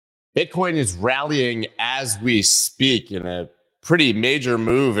Bitcoin is rallying as we speak in a pretty major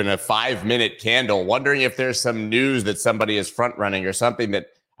move in a 5-minute candle. Wondering if there's some news that somebody is front running or something that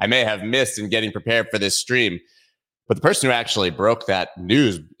I may have missed in getting prepared for this stream. But the person who actually broke that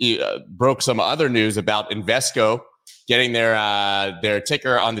news broke some other news about Invesco getting their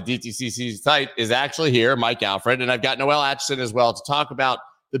ticker on the DTCC site is actually here, Mike Alfred. And I've got Noel Atchison as well to talk about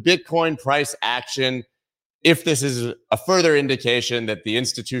the Bitcoin price action, if this is a further indication that the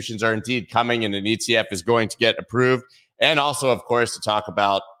institutions are indeed coming and an ETF is going to get approved. And also, of course, to talk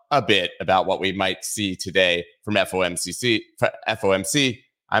about a bit about what we might see today from FOMC.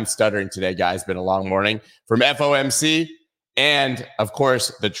 I'm stuttering today, guys. Been a long morning. From FOMC and, of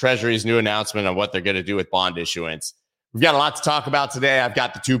course, the Treasury's new announcement on what they're going to do with bond issuance. We've got a lot to talk about today. I've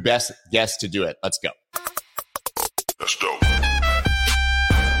got the two best guests to do it. Let's go. Let's go.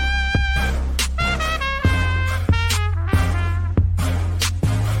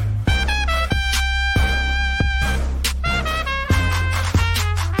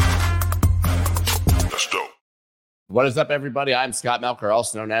 What is up, everybody? I'm Scott Melker,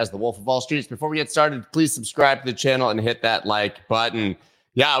 also known as the Wolf of Wall Street. Before we get started, please subscribe to the channel and hit that like button.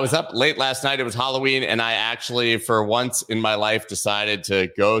 Yeah, I was up late last night. It was Halloween, and I actually, for once in my life, decided to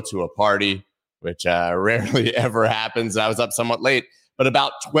go to a party, which rarely ever happens. I was up somewhat late, but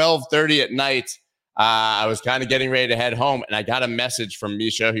about 12:30 at night, I was kind of getting ready to head home, and I got a message from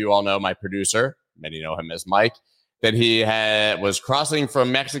Misha, who you all know, my producer. Many know him as Mike. That he was crossing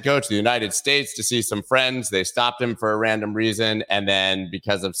from Mexico to the United States to see some friends. They stopped him for a random reason. And then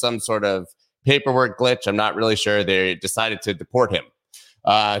because of some sort of paperwork glitch, I'm not really sure, they decided to deport him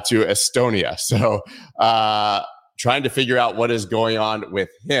to Estonia. So trying to figure out what is going on with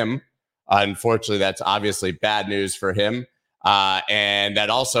him. Unfortunately, that's obviously bad news for him. And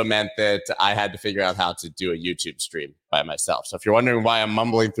that also meant that I had to figure out how to do a YouTube stream by myself. So if you're wondering why I'm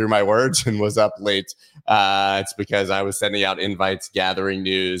mumbling through my words and was up late, it's because I was sending out invites, gathering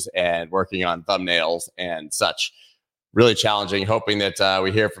news, and working on thumbnails and such. Really challenging, hoping that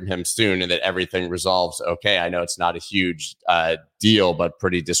we hear from him soon and that everything resolves okay. I know it's not a huge deal, but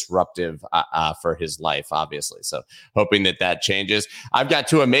pretty disruptive for his life, obviously. So hoping that that changes. I've got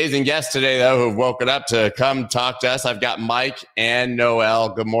two amazing guests today, though, who've woken up to come talk to us. I've got Mike and Noel.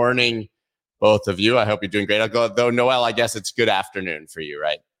 Good morning, both of you. I hope you're doing great. I'll go, though, Noel, I guess it's good afternoon for you,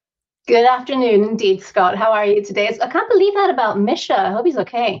 right? Good afternoon, indeed, Scott. How are you today? I can't believe that about Misha. I hope he's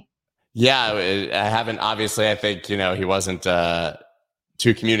okay. Yeah, I haven't. Obviously, I think, he wasn't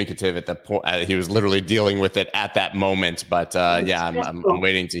too communicative at the point. He was literally dealing with it at that moment. But yeah, I'm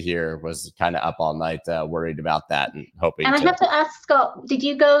waiting to hear. Was kind of up all night, worried about that and hoping. And I have to ask, Scott, did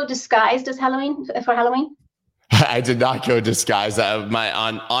you go disguised as Halloween for Halloween? I did not go disguised.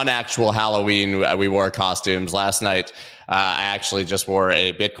 On actual Halloween, we wore costumes. Last night, I actually just wore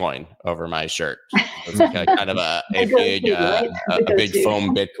a Bitcoin over my shirt. It was like kind of a big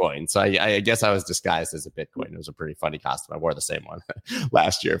foam Bitcoin. So I guess I was disguised as a Bitcoin. It was a pretty funny costume. I wore the same one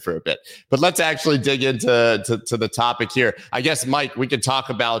last year for a bit. But let's actually dig into the topic here. I guess, Mike, we could talk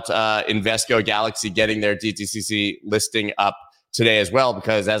about Invesco Galaxy getting their DTCC listing up today as well,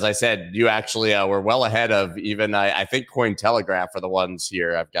 because as I said, you actually were well ahead of even, I think, Cointelegraph are the ones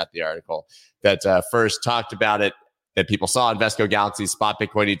here. I've got the article that first talked about it, that people saw Invesco Galaxy spot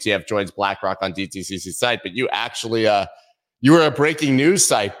Bitcoin ETF joins BlackRock on DTCC site. But you actually, you were a breaking news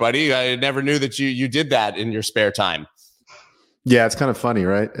site, buddy. I never knew that you did that in your spare time. Yeah, it's kind of funny,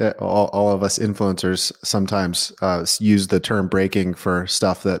 right? All of us influencers sometimes use the term breaking for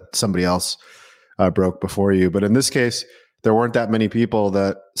stuff that somebody else broke before you. But in this case, there weren't that many people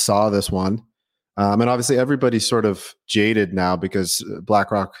that saw this one. And obviously everybody's sort of jaded now because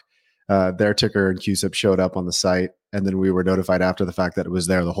BlackRock, their ticker and QSIP showed up on the site. And then we were notified after the fact that it was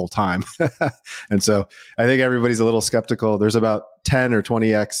there the whole time. And so I think everybody's a little skeptical. There's about 10 or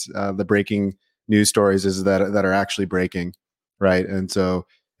 20x the breaking news stories that are actually breaking, right? And so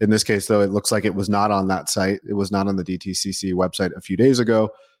in this case, though, it looks like it was not on that site. It was not on the DTCC website a few days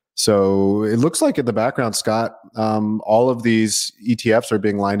ago. So it looks like in the background, Scott, all of these ETFs are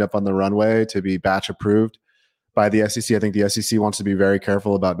being lined up on the runway to be batch approved by the SEC. I think the SEC wants to be very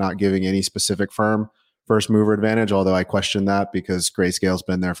careful about not giving any specific firm first mover advantage, although I question that because Grayscale's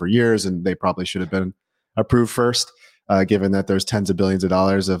been there for years and they probably should have been approved first, given that there's tens of billions of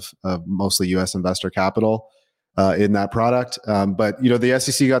dollars of mostly U.S. investor capital in that product. But, the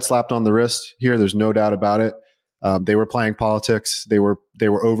SEC got slapped on the wrist here. There's no doubt about it. They were playing politics. They were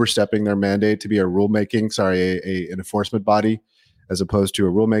overstepping their mandate to be an enforcement body as opposed to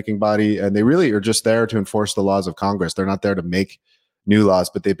a rulemaking body. And they really are just there to enforce the laws of Congress. They're not there to make new laws,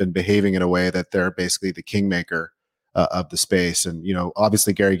 but they've been behaving in a way that they're basically the kingmaker of the space. And,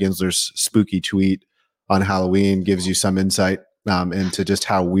 obviously Gary Gensler's spooky tweet on Halloween gives you some insight into just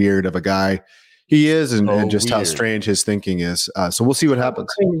how weird of a guy he is and just how strange his thinking is. So we'll see what happens.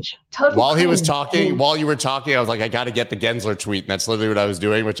 Cringe. Total while cringe. he was talking, while you were talking, I was like, I got to get the Gensler tweet. And that's literally what I was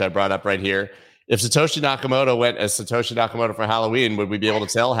doing, which I brought up right here. If Satoshi Nakamoto went as Satoshi Nakamoto for Halloween, would we be able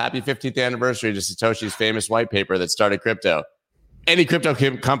to tell happy 15th anniversary to Satoshi's famous white paper that started crypto? Any crypto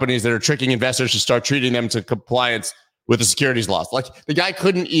companies that are tricking investors should start treating them to compliance with the securities laws. Like, the guy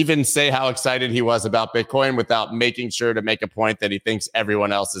couldn't even say how excited he was about Bitcoin without making sure to make a point that he thinks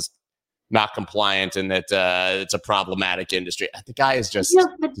everyone else is not compliant and that it's a problematic industry. The guy is just...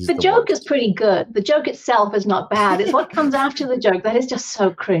 the joke is pretty good. The joke itself is not bad. It's what comes after the joke that is just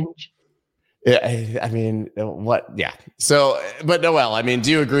so cringe. Yeah, I mean, what? Yeah. So, but Noel, I mean, do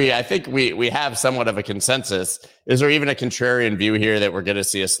you agree? I think we have somewhat of a consensus. Is there even a contrarian view here that we're going to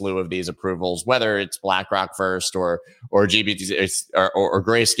see a slew of these approvals, whether it's BlackRock first or GBT or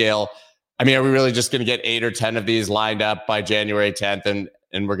Grayscale? I mean, are we really just going to get 8 or 10 of these lined up by January 10th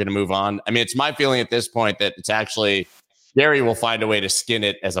and we're going to move on? I mean, it's my feeling at this point that it's actually Gary will find a way to skin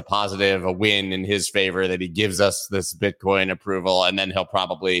it as a positive, a win in his favor, that he gives us this Bitcoin approval, and then he'll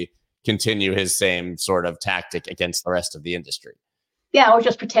probably continue his same sort of tactic against the rest of the industry. Yeah, or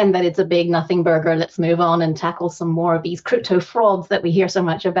just pretend that it's a big nothing burger. Let's move on and tackle some more of these crypto frauds that we hear so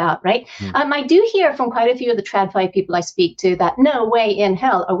much about, right? I do hear from quite a few of the TradFi people I speak to that no way in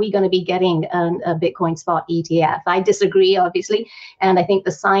hell are we going to be getting a Bitcoin spot ETF. I disagree, obviously. And I think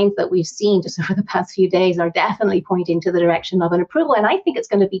the signs that we've seen just over the past few days are definitely pointing to the direction of an approval. And I think it's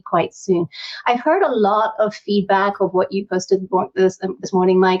going to be quite soon. I've heard a lot of feedback of what you posted this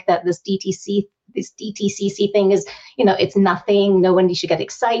morning, Mike, that this DTCC thing is, it's nothing. No one should get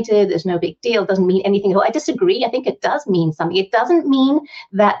excited. There's no big deal. It doesn't mean anything. I disagree. I think it does mean something. It doesn't mean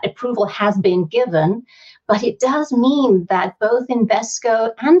that approval has been given, but it does mean that both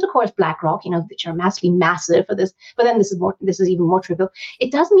Invesco and, of course, BlackRock, which are massive for this, but then this is even more trivial.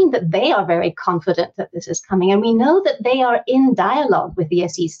 It does mean that they are very confident that this is coming. And we know that they are in dialogue with the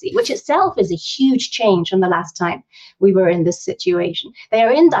SEC, which itself is a huge change from the last time we were in this situation. They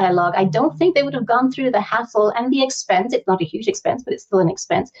are in dialogue. I don't think they would have gone through the hassle and the expense. It's not a huge expense, but it's still an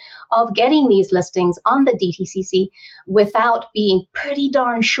expense of getting these listings on the DTCC without being pretty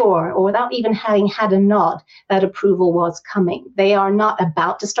darn sure, or without even having had a nod that approval was coming. They are not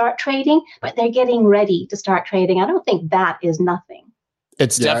about to start trading, but they're getting ready to start trading. I don't think that is nothing.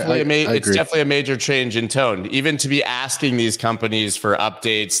 It's definitely a major change in tone. Even to be asking these companies for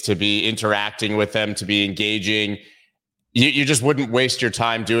updates, to be interacting with them, to be engaging. You just wouldn't waste your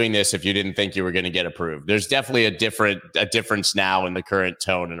time doing this if you didn't think you were going to get approved. There's definitely a difference now in the current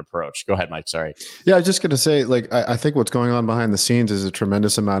tone and approach. Go ahead, Mike. Sorry. Yeah, I was just going to say, I think what's going on behind the scenes is a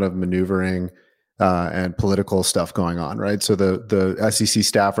tremendous amount of maneuvering and political stuff going on, right? So the SEC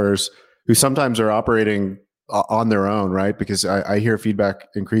staffers who sometimes are operating on their own, right? Because I hear feedback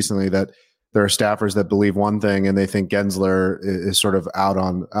increasingly that there are staffers that believe one thing and they think Gensler is sort of out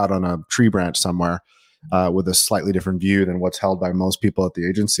on a tree branch somewhere. With a slightly different view than what's held by most people at the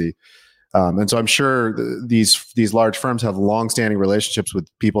agency. And so I'm sure these large firms have longstanding relationships with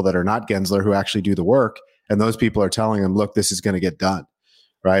people that are not Gensler who actually do the work. And those people are telling them, look, this is going to get done.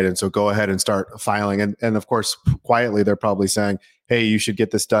 Right. And so go ahead and start filing. And of course, quietly, they're probably saying, hey, you should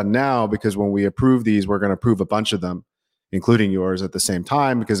get this done now, because when we approve these, we're going to approve a bunch of them, including yours at the same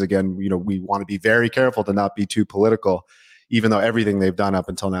time. Because again, we want to be very careful to not be too political, even though everything they've done up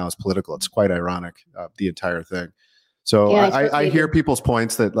until now is political. It's quite ironic, the entire thing. So yeah, I hear people's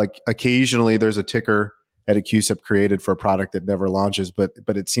points that occasionally there's a ticker at a QSIP created for a product that never launches, but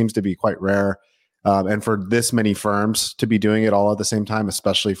it seems to be quite rare. And for this many firms to be doing it all at the same time,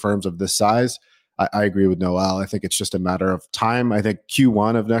 especially firms of this size, I agree with Noel. I think it's just a matter of time. I think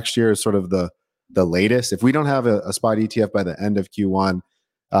Q1 of next year is sort of the latest. If we don't have a spot ETF by the end of Q1,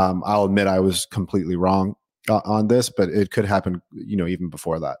 I'll admit I was completely wrong on this, but it could happen, even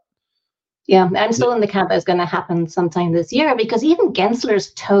before that. Yeah, I'm still in the camp that it's going to happen sometime this year, because even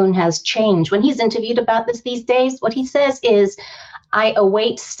Gensler's tone has changed. When he's interviewed about this these days, what he says is, I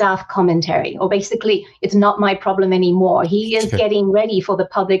await staff commentary, or basically, it's not my problem anymore. He is getting ready for the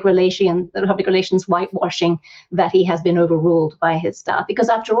public relations whitewashing that he has been overruled by his staff. Because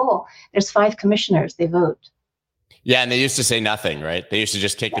after all, there's 5 commissioners, they vote. Yeah, and they used to say nothing, right? They used to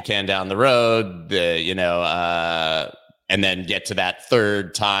just kick the can down the road, and then get to that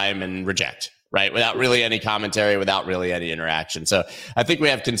third time and reject. right? Without really any commentary, without really any interaction. So I think we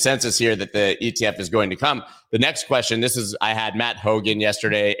have consensus here that the ETF is going to come. The next question, I had Matt Hogan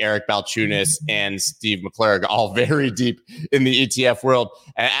yesterday, Eric Balchunas, and Steve McClurg, all very deep in the ETF world,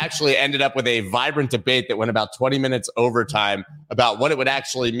 and actually ended up with a vibrant debate that went about 20 minutes overtime about what it would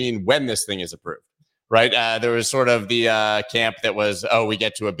actually mean when this thing is approved. Right. There was sort of the camp that was, we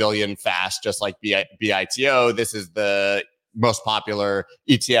get to $1 billion fast, just like BITO. This is the most popular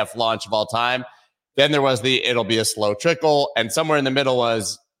ETF launch of all time. Then there was it'll be a slow trickle. And somewhere in the middle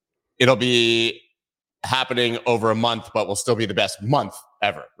was, it'll be happening over a month, but will still be the best month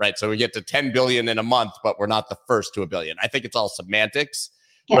ever. Right. So we get to 10 billion in a month, but we're not the first to $1 billion. I think it's all semantics.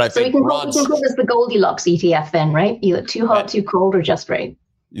 Yeah. So we can call this the Goldilocks ETF then, right? Either too hot, too cold, or just right.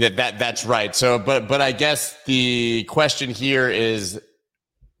 Yeah, that's right. So, but I guess the question here is,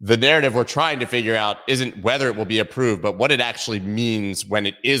 the narrative we're trying to figure out isn't whether it will be approved, but what it actually means when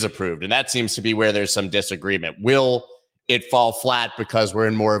it is approved. And that seems to be where there's some disagreement. Will it fall flat because we're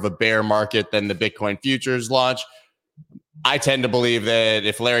in more of a bear market than the Bitcoin futures launch? I tend to believe that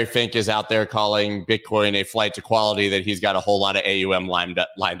if Larry Fink is out there calling Bitcoin a flight to quality, that he's got a whole lot of AUM lined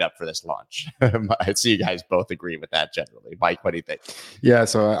up for this launch. I see you guys both agree with that generally. Mike, what do you think? Yeah,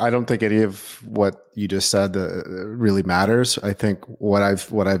 so I don't think any of what you just said really matters. I think what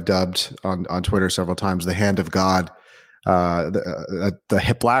I've dubbed on Twitter several times the hand of God,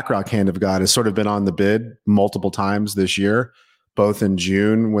 the BlackRock hand of God, has sort of been on the bid multiple times this year. Both in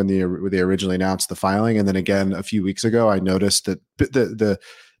June when they originally announced the filing, and then again a few weeks ago, I noticed that the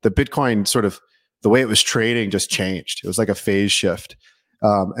Bitcoin sort of the way it was trading just changed. It was like a phase shift,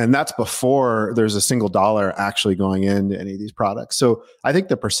 and that's before there's a single dollar actually going into any of these products. So I think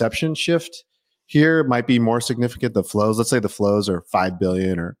the perception shift here might be more significant. The flows, let's say the flows are 5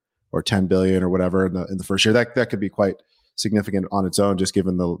 billion or 10 billion or whatever in the first year. That could be quite significant on its own, just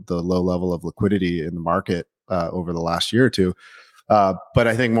given the low level of liquidity in the market over the last year or two. But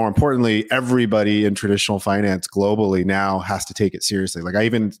I think more importantly, everybody in traditional finance globally now has to take it seriously. Like I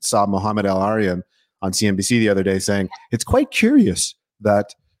even saw Mohammed El-Arian on CNBC the other day saying, it's quite curious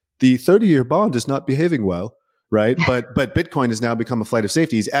that the 30-year bond is not behaving well, right? But Bitcoin has now become a flight of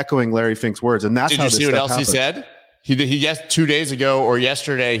safety. He's echoing Larry Fink's words. And that's Did you see what else he said? He 2 days ago or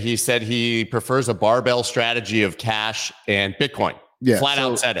yesterday, he said he prefers a barbell strategy of cash and Bitcoin. Yeah, flat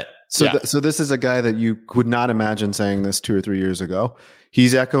out said it. So this is a guy that you could not imagine saying this 2 or 3 years ago.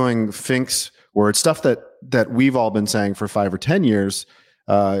 He's echoing Fink's words, stuff that we've all been saying for 5 or 10 years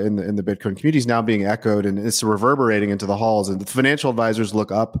in the Bitcoin community is now being echoed, and it's reverberating into the halls. And the financial advisors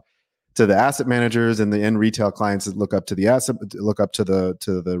look up to the asset managers, and the end retail clients look up to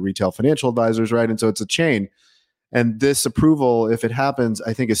the retail financial advisors, right? And so it's a chain. And this approval, if it happens,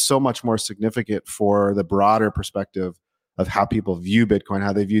 I think is so much more significant for the broader perspective of how people view Bitcoin,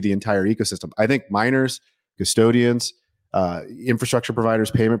 how they view the entire ecosystem. I think miners, custodians, infrastructure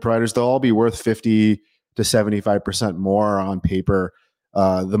providers, payment providers, they'll all be worth 50 to 75% more on paper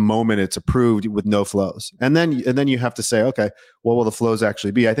the moment it's approved with no flows. And then you have to say, okay, what will the flows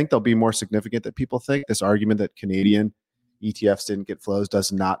actually be? I think they'll be more significant than people think. This argument that Canadian ETFs didn't get flows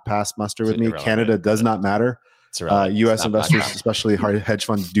does not pass muster with me. Canada does not matter. U.S. investors, especially hedge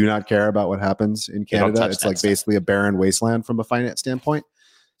funds, do not care about what happens in Canada. It's like basically a barren wasteland from a finance standpoint.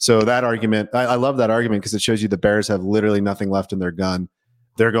 So that argument, I love that argument because it shows you the bears have literally nothing left in their gun.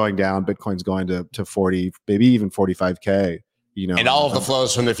 They're going down. Bitcoin's going to 40, maybe even 45K. And all of the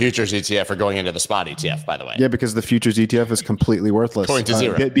flows from the futures ETF are going into the spot ETF, by the way. Yeah, because the futures ETF is completely worthless. Going to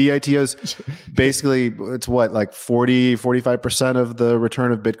zero. BITO's basically, it's like 40, 45% of the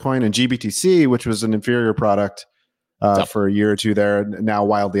return of Bitcoin, and GBTC, which was an inferior product for a year or two there, now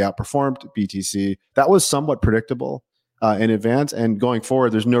wildly outperformed BTC. That was somewhat predictable in advance. And going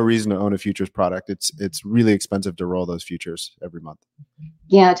forward, there's no reason to own a futures product. It's really expensive to roll those futures every month.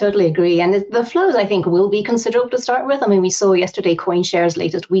 Yeah, I totally agree. And the flows, I think, will be considerable to start with. I mean, we saw yesterday CoinShares'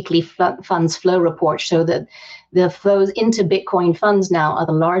 latest weekly funds flow report show that the flows into Bitcoin funds now are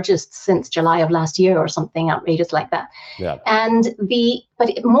the largest since July of last year or something outrageous like that. Yeah.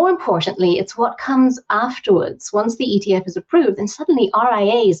 But more importantly, it's what comes afterwards. Once the ETF is approved, and suddenly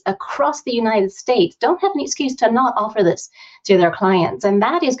RIAs across the United States don't have an excuse to not offer this to their clients. And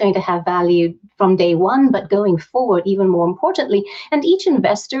that is going to have value from day one, but going forward, even more importantly. And each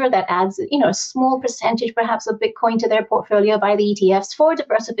investor that adds, a small percentage perhaps of Bitcoin to their portfolio by the ETFs for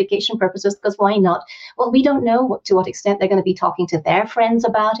diversification purposes, because why not? Well, we don't know to what extent they're going to be talking to their friends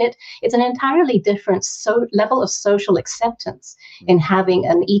about it. It's an entirely different level of social acceptance in having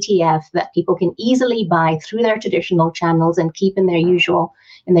an ETF that people can easily buy through their traditional channels and keep in their usual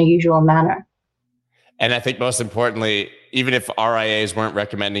manner. And I think most importantly, even if RIAs weren't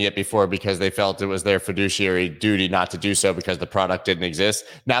recommending it before because they felt it was their fiduciary duty not to do so because the product didn't exist,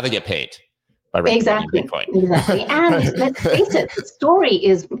 now they get paid by recommending Bitcoin. Exactly. And let's face it, the story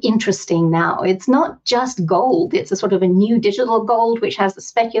is interesting now. It's not just gold. It's a sort of a new digital gold, which has the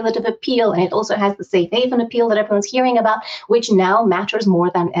speculative appeal, and it also has the safe haven appeal that everyone's hearing about, which now matters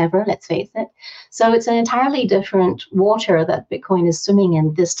more than ever, let's face it. So it's an entirely different water that Bitcoin is swimming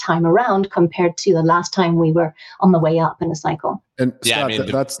in this time around compared to the last time we were on the way up in a cycle. And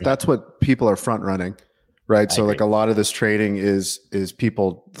Scott, that's what people are front running. Right. So like a lot of this trading is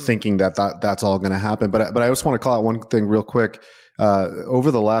people thinking that's all going to happen. But I just want to call out one thing real quick.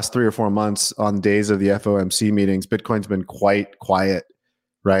 Over the last 3 or 4 months on days of the FOMC meetings, Bitcoin's been quite quiet.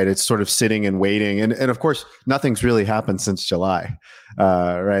 Right. It's sort of sitting and waiting. And of course, nothing's really happened since July.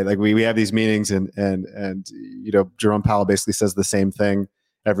 Right. Like we have these meetings and Jerome Powell basically says the same thing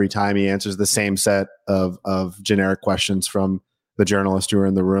every time. He answers the same set of generic questions from the journalists who are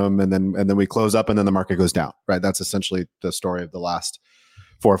in the room, and then we close up and then the market goes down, right? That's essentially the story of the last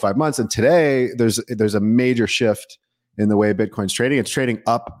 4 or 5 months. And today there's a major shift in the way Bitcoin's trading. It's trading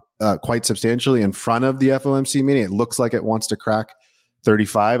up quite substantially in front of the FOMC meeting. It looks like it wants to crack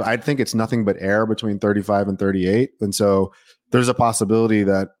 35. I think it's nothing but air between 35 and 38. And so there's a possibility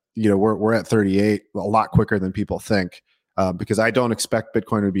that, we're at 38 a lot quicker than people think, because I don't expect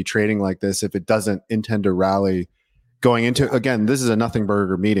Bitcoin to be trading like this if it doesn't intend to rally going into, again, this is a nothing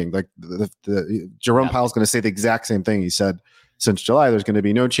burger meeting. Like Jerome Powell's going to say the exact same thing he said since July. There's going to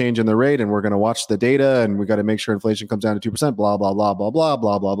be no change in the rate, and we're going to watch the data, and we got to make sure inflation comes down to 2%, blah, blah, blah, blah, blah,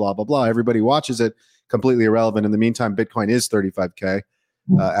 blah, blah, blah, blah, blah. Everybody watches it, completely irrelevant. In the meantime, Bitcoin is 35K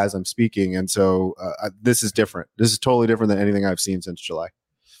as I'm speaking. And so this is different. This is totally different than anything I've seen since July.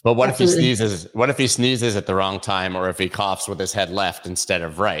 But what if he sneezes? What if he sneezes at the wrong time, or if he coughs with his head left instead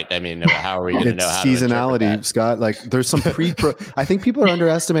of right? I mean, how are we going to know how seasonality, Scott? Like, there's some I think people are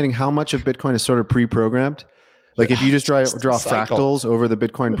underestimating how much of Bitcoin is sort of pre-programmed. Like, if you just draw fractals over the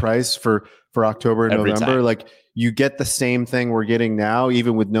Bitcoin price for October and November, like you get the same thing we're getting now,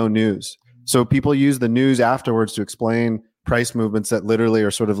 even with no news. So people use the news afterwards to explain price movements that literally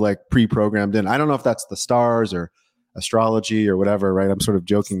are sort of like pre-programmed in. I don't know if that's the stars or astrology or whatever, right? I'm sort of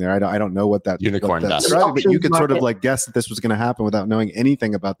joking there. I don't know what that unicorn does, but you could sort of like guess that this was going to happen without knowing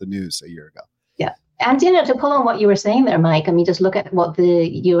anything about the news a year ago. Yeah. And, to pull on what you were saying there, Mike, I mean, just look at what the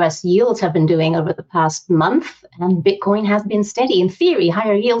US yields have been doing over the past month, and Bitcoin has been steady. In theory,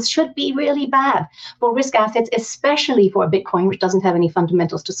 higher yields should be really bad for risk assets, especially for Bitcoin, which doesn't have any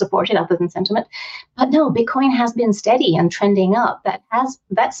fundamentals to support it other than sentiment. But no, Bitcoin has been steady and trending up.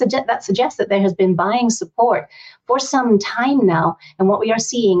 That suggests that there has been buying support for some time now. And what we are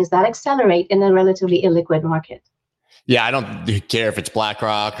seeing is that accelerate in a relatively illiquid market. Yeah, I don't care if it's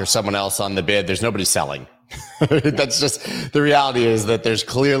BlackRock or someone else on the bid. There's nobody selling. That's just the reality is that there's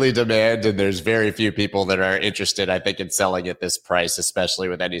clearly demand and there's very few people that are interested, I think, in selling at this price, especially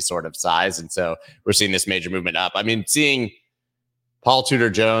with any sort of size. And so we're seeing this major movement up. I mean, seeing Paul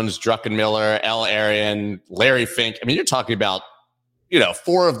Tudor Jones, Druckenmiller, L. Arian, Larry Fink. I mean, you're talking about,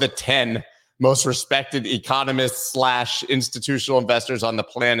 4 of the 10 most respected economists / institutional investors on the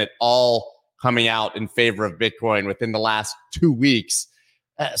planet, all coming out in favor of Bitcoin within the last 2 weeks.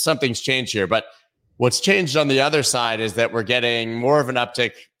 Something's changed here. But what's changed on the other side is that we're getting more of an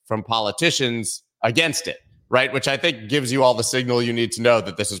uptick from politicians against it, right? Which I think gives you all the signal you need to know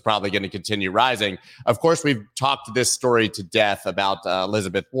that this is probably going to continue rising. Of course, we've talked this story to death about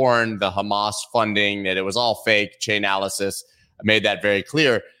Elizabeth Warren, the Hamas funding, that it was all fake. Chainalysis made that very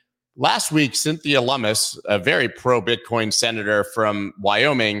clear. Last week, Cynthia Lummis, a very pro-Bitcoin senator from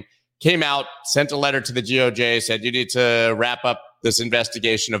Wyoming, came out, sent a letter to the DOJ, said, you need to wrap up this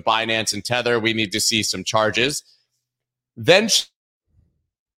investigation of Binance and Tether. We need to see some charges. Then she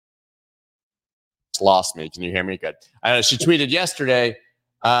lost me. Can you hear me? Good. She tweeted yesterday,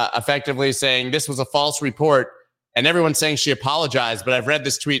 effectively saying this was a false report, and everyone's saying she apologized, but I've read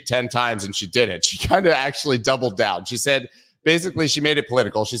this tweet 10 times and she didn't. She kind of actually doubled down. She said, basically, she made it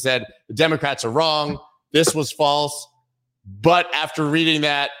political. She said, the Democrats are wrong. This was false. But after reading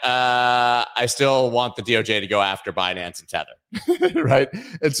that, I still want the DOJ to go after Binance and Tether, right?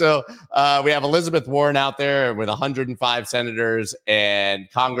 And so we have Elizabeth Warren out there with 105 senators and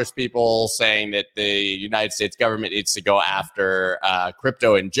Congress people saying that the United States government needs to go after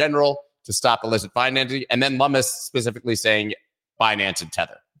crypto in general to stop illicit financing. And then Lummis specifically saying Binance and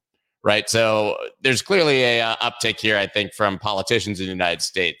Tether, right? So there's clearly a uptick here, I think, from politicians in the United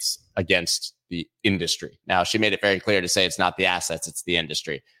States against the industry. Now, she made it very clear to say it's not the assets, it's the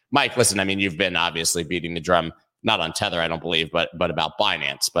industry. Mike, listen, I mean, you've been obviously beating the drum, not on Tether, I don't believe, but about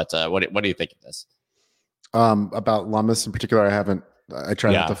Binance. But what do you think of this? About Lummis in particular, I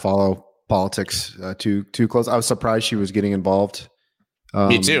try not to follow politics too close. I was surprised she was getting involved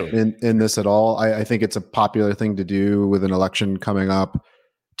Me too. in this at all. I think it's a popular thing to do with an election coming up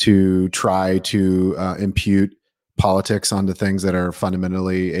to try to impute politics onto things that are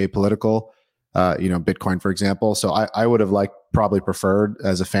fundamentally apolitical. Bitcoin, for example. So I would have probably preferred,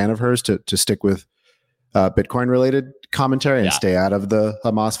 as a fan of hers, to stick with Bitcoin related commentary and stay out of the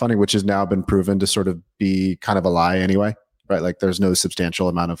Hamas funding, which has now been proven to sort of be kind of a lie anyway, right? Like there's no substantial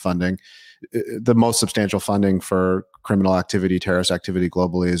amount of funding. The most substantial funding for criminal activity, terrorist activity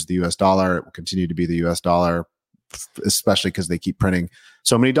globally is the US dollar. It will continue to be the US dollar, especially because they keep printing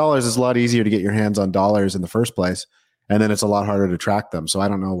so many dollars. It's a lot easier to get your hands on dollars in the first place. And then it's a lot harder to track them. So I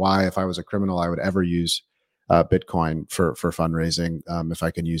don't know why, if I was a criminal, I would ever use Bitcoin for fundraising if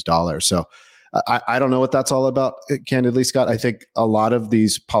I can use dollars. So I don't know what that's all about, candidly, Scott. I think a lot of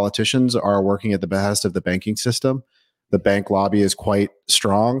these politicians are working at the behest of the banking system. The bank lobby is quite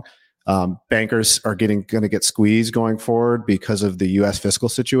strong. Bankers are going to get squeezed going forward because of the U.S. fiscal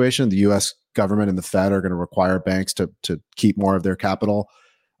situation. The U.S. government and the Fed are going to require banks to keep more of their capital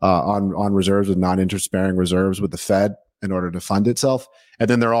on reserves, with non-interest-bearing reserves with the Fed in order to fund itself. And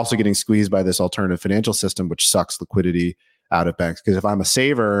then they're also getting squeezed by this alternative financial system, which sucks liquidity out of banks. Because if I'm a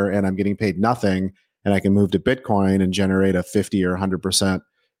saver and I'm getting paid nothing and I can move to Bitcoin and generate a 50 or 100%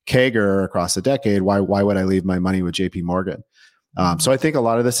 CAGR across a decade, why would I leave my money with JP Morgan? So I think a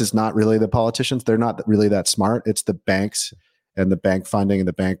lot of this is not really the politicians. They're not really that smart. It's the banks and the bank funding and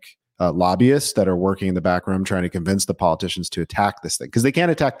the bank lobbyists that are working in the back room trying to convince the politicians to attack this thing. Because they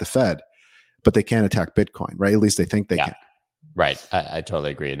can't attack the Fed, but they can attack Bitcoin, right? At least they think they can. Right. I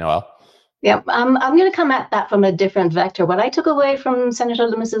totally agree. Noel? Yeah, I'm going to come at that from a different vector. What I took away from Senator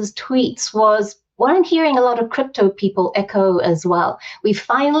Lummis's tweets was what I'm hearing a lot of crypto people echo as well. We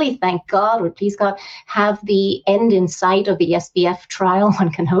finally, thank God, or please God, have the end in sight of the SBF trial,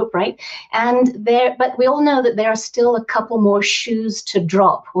 one can hope, right? But we all know that there are still a couple more shoes to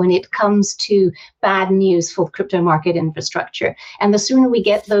drop when it comes to bad news for crypto market infrastructure. And the sooner we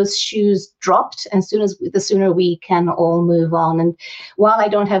get those shoes dropped, the sooner we can all move on. And while I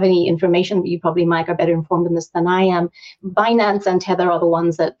don't have any information, you probably, Mike, are better informed in this than I am, Binance and Tether are the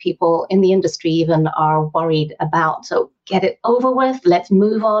ones that people in the industry even are worried about. So get it over with. Let's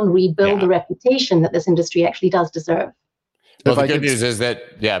move on, rebuild the reputation that this industry actually does deserve. Well, the good news is that,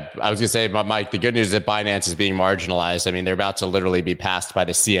 I was going to say, Mike, the good news is that Binance is being marginalized. I mean, they're about to literally be passed by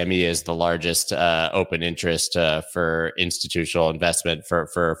the CME as the largest open interest for institutional investment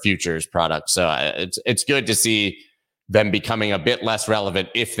for futures products. So it's good to see them becoming a bit less relevant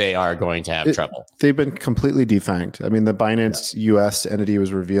if they are going to have trouble. They've been completely defanged. I mean, the Binance US entity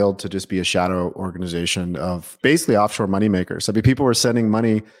was revealed to just be a shadow organization of basically offshore moneymakers. I mean, people were sending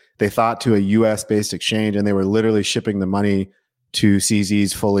money, they thought, to a US-based exchange, and they were literally shipping the money to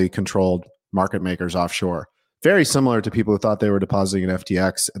CZ's fully controlled market makers offshore. Very similar to people who thought they were depositing in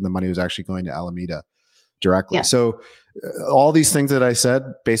FTX and the money was actually going to Alameda directly. Yeah. So all these things that I said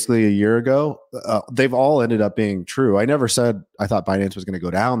basically a year ago, they've all ended up being true. I never said I thought Binance was going to go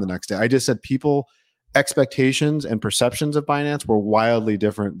down the next day. I just said people expectations and perceptions of Binance were wildly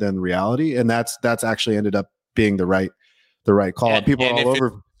different than reality, and that's actually ended up being the right call. And people are all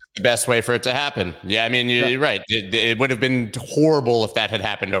over. The best way for it to happen. Yeah, I mean, you're right. It would have been horrible if that had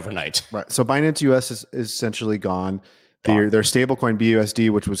happened overnight. Right. So Binance US is essentially gone. Their stablecoin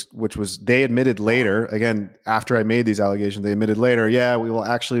BUSD, which was they admitted later, again, after I made these allegations, they admitted later, we will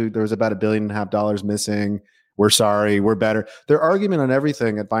actually, there was about $1.5 billion missing. We're sorry, we're better. Their argument on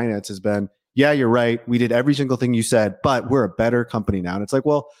everything at Binance has been, yeah, you're right. We did every single thing you said, but we're a better company now. And it's like,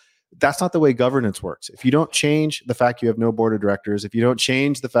 well, that's not the way governance works. If you don't change the fact you have no board of directors, if you don't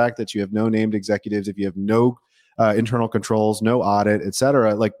change the fact that you have no named executives, if you have no internal controls, no audit, et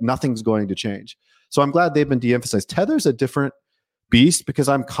cetera, like nothing's going to change. So I'm glad they've been de-emphasized. Tether's a different beast because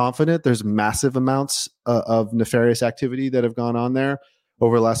I'm confident there's massive amounts of nefarious activity that have gone on there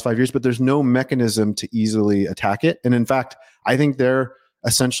over the last 5 years, but there's no mechanism to easily attack it. And in fact, I think they're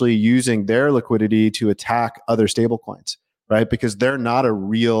essentially using their liquidity to attack other stablecoins, right? Because they're not a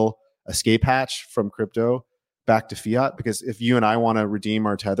real escape hatch from crypto back to fiat. Because if you and I want to redeem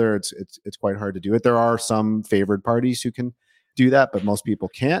our Tether, it's quite hard to do it. There are some favored parties who can do that, but most people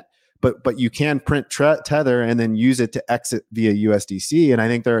can't. But you can print Tether and then use it to exit via USDC. And I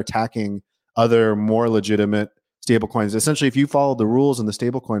think they're attacking other more legitimate stablecoins. Essentially, if you follow the rules in the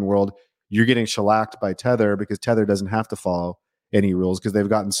stablecoin world, you're getting shellacked by Tether because Tether doesn't have to follow any rules because they've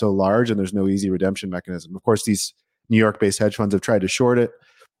gotten so large and there's no easy redemption mechanism. Of course, these New York-based hedge funds have tried to short it.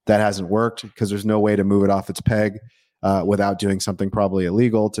 That hasn't worked because there's no way to move it off its peg. without doing something probably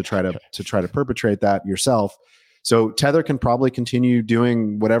illegal to try to perpetrate that yourself. So Tether can probably continue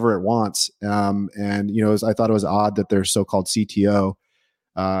doing whatever it wants. And I thought it was odd that their so-called CTO,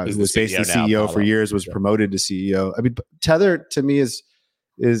 who was basically CEO for years, was promoted to CEO. I mean, Tether to me is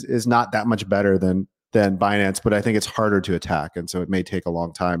not that much better than Binance, but I think it's harder to attack, and so it may take a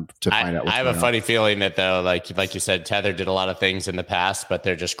long time to find out. I have a funny feeling that though, like you said, Tether did a lot of things in the past, but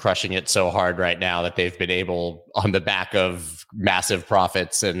they're just crushing it so hard right now that they've been able, on the back of massive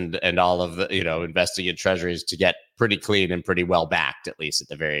profits and all of the investing in treasuries, to get pretty clean and pretty well backed, at least at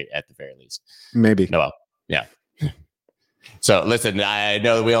the very least. Maybe. No, yeah. So listen, I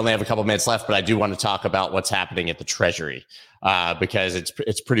know that we only have a couple minutes left, but I do want to talk about what's happening at the Treasury because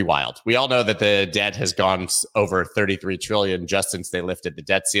it's pretty wild. We all know that the debt has gone over 33 trillion just since they lifted the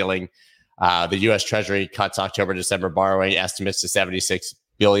debt ceiling. The U.S. Treasury cuts October-December borrowing estimates to 76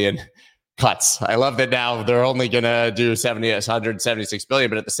 billion cuts. I love that now they're only going to do 176 billion,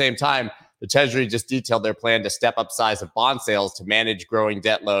 but at the same time, the Treasury just detailed their plan to step up size of bond sales to manage growing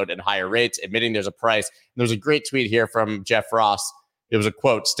debt load and higher rates, admitting there's a price. And there's a great tweet here from Jeff Ross. It was a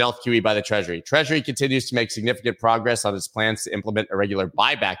quote, stealth QE by the Treasury. Treasury continues to make significant progress on its plans to implement a regular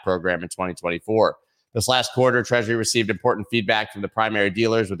buyback program in 2024. This last quarter, Treasury received important feedback from the primary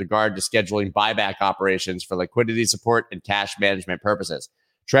dealers with regard to scheduling buyback operations for liquidity support and cash management purposes.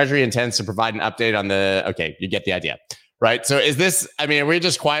 Treasury intends to provide an update on okay, you get the idea. Right. So are we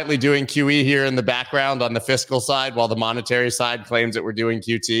just quietly doing QE here in the background on the fiscal side while the monetary side claims that we're doing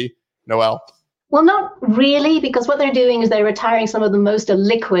QT? Noelle? Well, not really, because what they're doing is they're retiring some of the most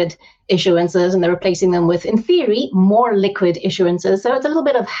liquid issuances and they're replacing them with, in theory, more liquid issuances. So it's a little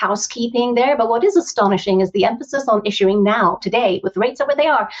bit of housekeeping there. But what is astonishing is the emphasis on issuing now, today, with rates at where they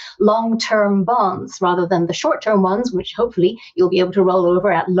are, long-term bonds rather than the short-term ones, which hopefully you'll be able to roll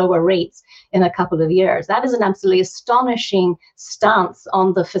over at lower rates in a couple of years. That is an absolutely astonishing stance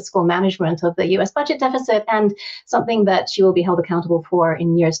on the fiscal management of the US budget deficit, and something that she will be held accountable for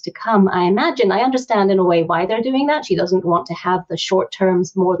in years to come, I imagine. I understand in a way why they're doing that. She doesn't want to have the short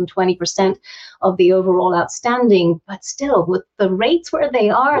terms more than 20% of the overall outstanding, but still, with the rates where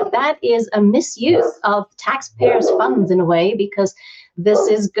they are, that is a misuse of taxpayers' funds in a way, because this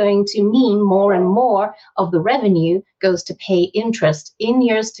is going to mean more and more of the revenue goes to pay interest in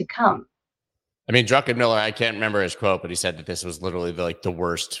years to come. I mean, Druckenmiller, I can't remember his quote, but he said that this was literally the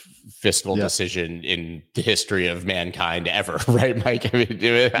worst fiscal decision in the history of mankind ever, right, Mike? I mean,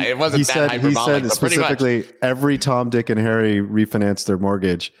 it wasn't hyperbolic. He said specifically every Tom, Dick, and Harry refinanced their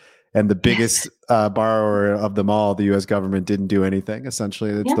mortgage, and the biggest borrower of them all, the U.S. government, didn't do anything. Essentially,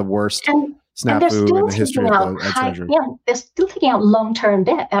 it's the worst snafu in the history of the Treasury. Yeah, they're still taking out long-term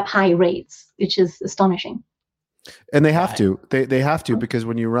debt at high rates, which is astonishing. And they have to. They have to, because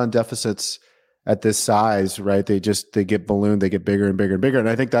when you run deficits at this size, right, they get ballooned, they get bigger and bigger and bigger. And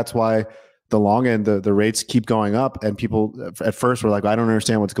I think that's why the long end, the rates keep going up, and people at first were like, I don't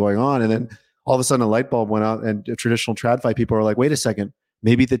understand what's going on. And then all of a sudden a light bulb went out, and traditional TradFi people are like, wait a second,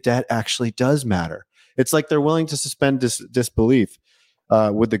 maybe the debt actually does matter. It's like they're willing to suspend disbelief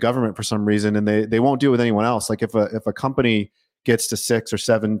with the government for some reason, and they won't do it with anyone else. Like if a company gets to 6 or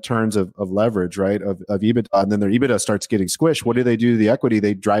 7 turns of leverage, right, of EBITDA, and then their EBITDA starts getting squished, what do they do to the equity?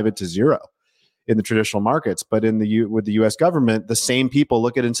 They drive it to zero in the traditional markets. But with the U.S. government, the same people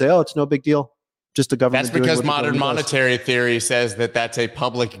look at it and say, "Oh, it's no big deal, just the government." That's because modern monetary theory says that that's a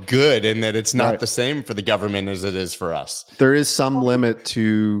public good, and that it's not the same for the government as it is for us. There is some limit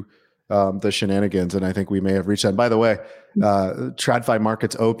to the shenanigans, and I think we may have reached that. And by the way, TradFi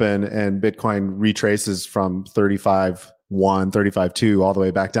markets open, and Bitcoin retraces from 35.1, 35.2 all the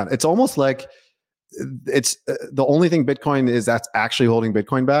way back down. It's almost like it's the only thing Bitcoin is that's actually holding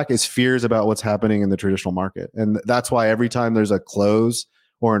Bitcoin back is fears about what's happening in the traditional market. And that's why every time there's a close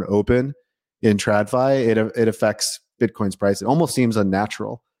or an open in TradFi, it affects Bitcoin's price. It almost seems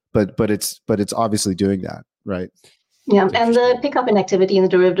unnatural, but it's obviously doing that, right? Yeah, and the pickup in activity in the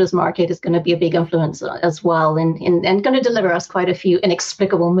derivatives market is going to be a big influence as well, and going to deliver us quite a few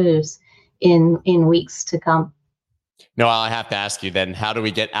inexplicable moves in weeks to come. No, I have to ask you then, how do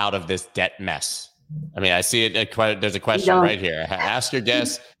we get out of this debt mess? I mean, I see it. There's a question right here. Ask your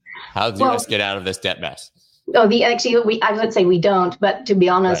guest, how do the U.S. get out of this debt mess? Oh, I would say we don't, but to be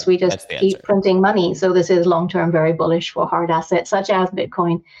honest, we just keep printing money. So this is long-term very bullish for hard assets such as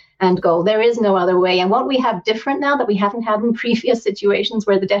Bitcoin and gold. There is no other way. And what we have different now that we haven't had in previous situations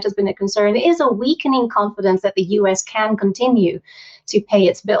where the debt has been a concern is a weakening confidence that the U.S. can continue to pay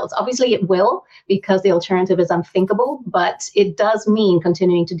its bills. Obviously, it will, because the alternative is unthinkable, but it does mean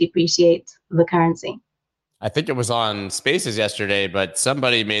continuing to depreciate the currency. I think it was on Spaces yesterday, but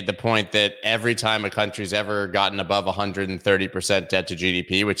somebody made the point that every time a country's ever gotten above 130% debt to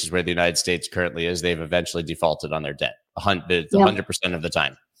GDP, which is where the United States currently is, they've eventually defaulted on their debt 100% of the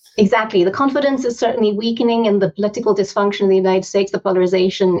time. Exactly. The confidence is certainly weakening, and the political dysfunction in the United States, the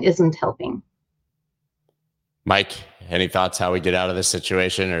polarization isn't helping. Mike, any thoughts how we get out of this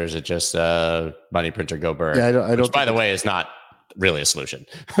situation, or is it just money printer go burn? Yeah, I don't which, by the way, is not really a solution.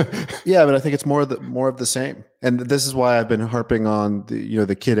 Yeah, but I think it's more of the same. And this is why I've been harping on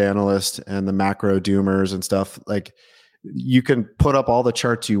the kid analyst and the macro doomers and stuff. Like, you can put up all the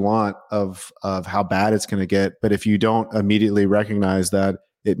charts you want of how bad it's going to get, but if you don't immediately recognize that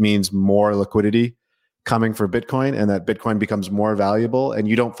it means more liquidity coming for Bitcoin and that Bitcoin becomes more valuable, and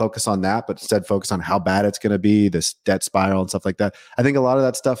you don't focus on that, but instead focus on how bad it's going to be, this debt spiral and stuff like that. I think a lot of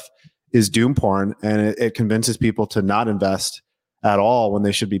that stuff is doom porn, and it convinces people to not invest at all when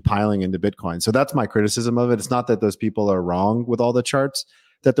they should be piling into Bitcoin. So that's my criticism of it. It's not that those people are wrong with all the charts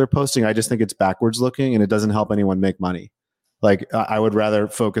that they're posting. I just think it's backwards looking, and it doesn't help anyone make money. Like, I would rather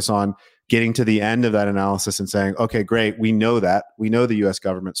focus on getting to the end of that analysis and saying, okay, great. We know that. We know the US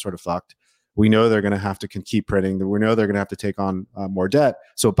government's sort of fucked. We know they're going to have to keep printing. We know they're going to have to take on more debt.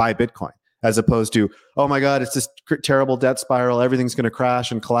 So buy Bitcoin, as opposed to, oh my God, it's this terrible debt spiral. Everything's going to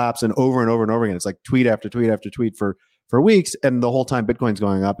crash and collapse, and over and over and over again. It's like tweet after tweet after tweet for weeks. And the whole time Bitcoin's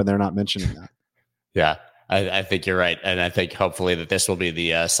going up and they're not mentioning that. Yeah, I think you're right. And I think hopefully that this will be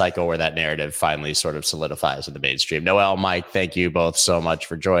the cycle where that narrative finally sort of solidifies in the mainstream. Noel, Mike, thank you both so much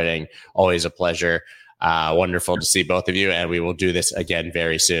for joining. Always a pleasure. Wonderful to see both of you. And we will do this again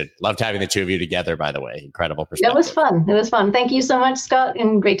very soon. Loved having the two of you together, by the way. Incredible perspective. It was fun. It was fun. Thank you so much, Scott.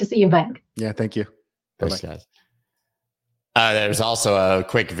 And great to see you back. Yeah, thank you. Thanks, guys. There's also a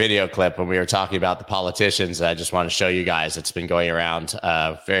quick video clip when we were talking about the politicians. I just want to show you guys. It's been going around,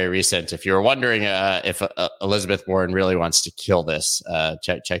 very recent. If you were wondering if Elizabeth Warren really wants to kill this,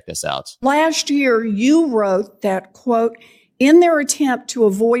 check this out. Last year, you wrote that, quote, in their attempt to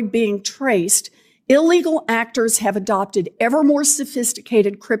avoid being traced, illegal actors have adopted ever more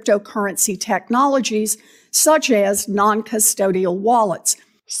sophisticated cryptocurrency technologies, such as non-custodial wallets.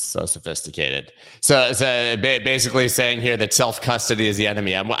 So sophisticated. So basically saying here that self-custody is the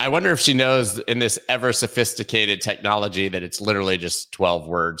enemy. I wonder if she knows in this ever sophisticated technology that it's literally just 12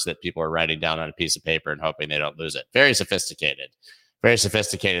 words that people are writing down on a piece of paper and hoping they don't lose it. Very sophisticated,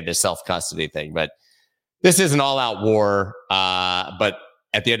 this self-custody thing. But this is an all-out war. But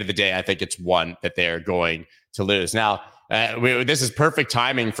at the end of the day, I think it's one that they're going to lose. Now, this is perfect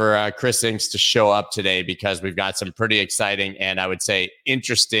timing for Chris Inks to show up today, because we've got some pretty exciting and I would say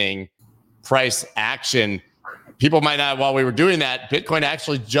interesting price action. People might not, while we were doing that, Bitcoin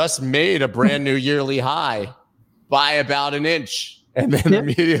actually just made a brand new yearly high by about an inch and then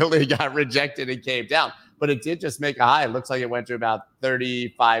immediately got rejected and came down. But it did just make a high. It looks like it went to about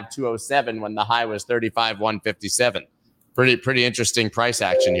 35,207 when the high was 35,157. Pretty interesting price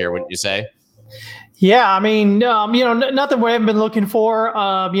action here, wouldn't you say? Yeah, I mean, nothing we haven't been looking for.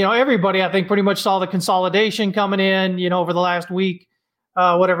 Everybody, I think, pretty much saw the consolidation coming in, over the last week,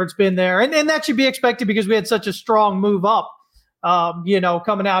 whatever it's been there. And that should be expected because we had such a strong move up,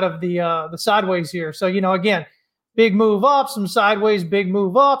 coming out of the sideways here. So, again, big move up, some sideways, big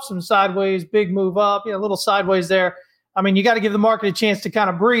move up, some sideways, big move up, a little sideways there. I mean, you got to give the market a chance to kind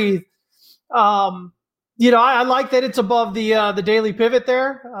of breathe. I like that it's above the daily pivot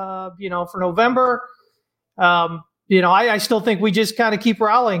there, for November. I still think we just kind of keep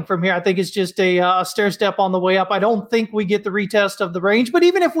rallying from here. I think it's just a stair step on the way up. I don't think we get the retest of the range, but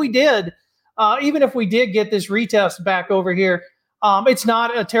even if we did get this retest back over here, it's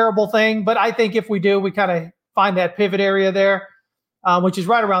not a terrible thing. But I think if we do, we kind of find that pivot area there, which is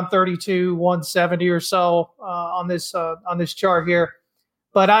right around 32,170 or so on this chart here.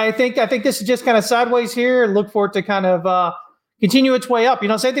 But I think this is just kind of sideways here. Look for it to kind of continue its way up.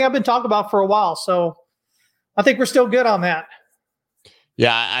 Same thing I've been talking about for a while. So I think we're still good on that.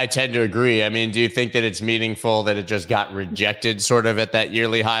 Yeah, I tend to agree. I mean, do you think that it's meaningful that it just got rejected sort of at that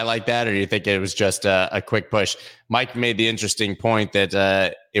yearly high like that? Or do you think it was just a quick push? Mike made the interesting point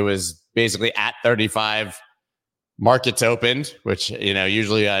that it was basically at 35 markets opened, which,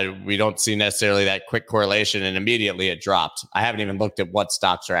 usually we don't see necessarily that quick correlation, and immediately it dropped. I haven't even looked at what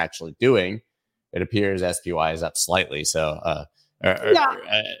stocks are actually doing. It appears SPY is up slightly. So,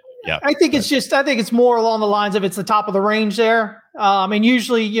 yeah, I think it's more along the lines of it's the top of the range there. And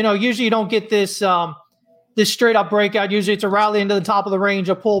usually you don't get this straight up breakout. Usually it's a rally into the top of the range,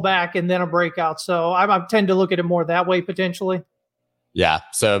 a pullback, and then a breakout. So I tend to look at it more that way potentially. Yeah.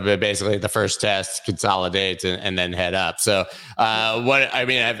 So basically the first test consolidates and then head up. So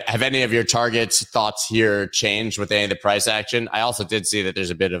have any of your targets thoughts here changed with any of the price action? I also did see that there's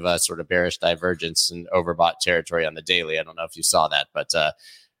a bit of a sort of bearish divergence and overbought territory on the daily. I don't know if you saw that, but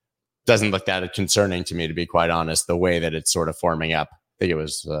doesn't look that concerning to me, to be quite honest, the way that it's sort of forming up. I think it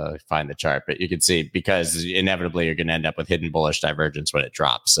was find the chart, but you can see because inevitably you're going to end up with hidden bullish divergence when it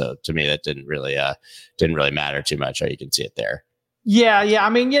drops. So to me, that didn't really matter too much. Or you can see it there. Yeah. I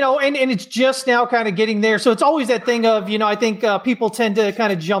mean, and it's just now kind of getting there. So it's always that thing of, I think people tend to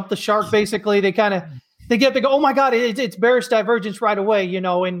kind of jump the shark. Basically, they go, oh my God, it's bearish divergence right away,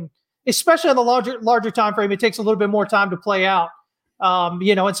 and especially on the larger time frame, it takes a little bit more time to play out.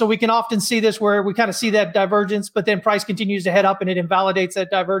 And so we can often see this where we kind of see that divergence, but then price continues to head up and it invalidates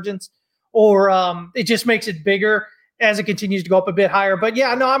that divergence, or it just makes it bigger as it continues to go up a bit higher. But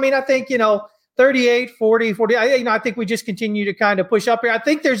yeah, no, I mean, I think, 38, 40. I think we just continue to kind of push up here. I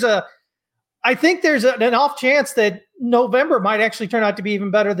think there's an off chance that November might actually turn out to be even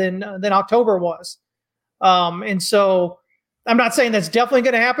better than October was. And so I'm not saying that's definitely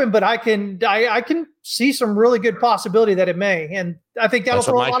going to happen, but I can see some really good possibility that it may. And I think that'll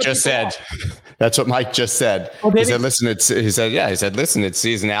throw a lot of people off. That's what Mike just said. Oh, he said, listen, it's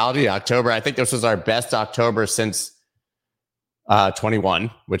seasonality. October. I think this was our best October since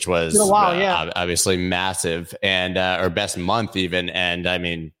 21, which was obviously massive, and our best month even. And I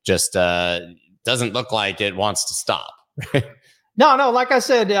mean, just doesn't look like it wants to stop. No. Like I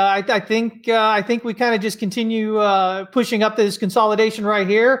said, I think we kind of just continue pushing up this consolidation right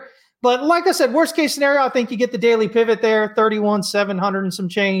here. But like I said, worst case scenario, I think you get the daily pivot there, 31,700 and some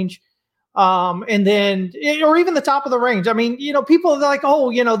change. And then, or even the top of the range. I mean, people are like,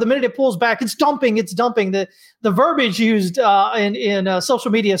 oh, the minute it pulls back, it's dumping. The verbiage used in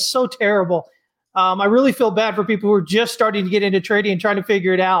social media is so terrible. I really feel bad for people who are just starting to get into trading and trying to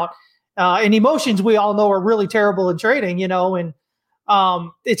figure it out. And emotions, we all know, are really terrible in trading, and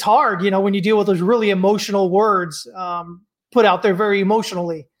it's hard, when you deal with those really emotional words put out there very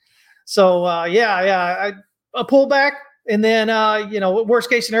emotionally. So, a pullback. And then, worst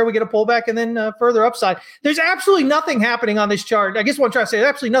case scenario, we get a pullback and then further upside. There's absolutely nothing happening on this chart. I guess what I'm trying to say, there's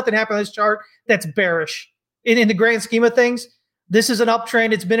absolutely nothing happening on this chart that's bearish. In the grand scheme of things, this is an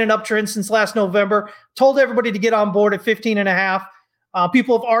uptrend. It's been an uptrend since last November. Told everybody to get on board at 15.5.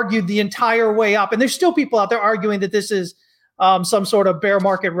 People have argued the entire way up. And there's still people out there arguing that this is some sort of bear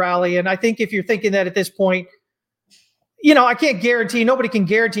market rally. And I think if you're thinking that at this point, I can't guarantee, nobody can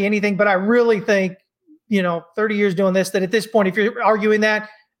guarantee anything, but I really think, 30 years doing this, that at this point, if you're arguing that,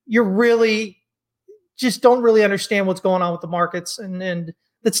 you're really just don't really understand what's going on with the markets. And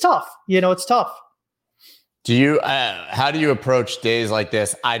it's tough. It's tough. Do you, how do you approach days like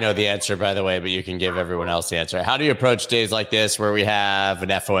this? I know the answer, by the way, but you can give everyone else the answer. How do you approach days like this where we have an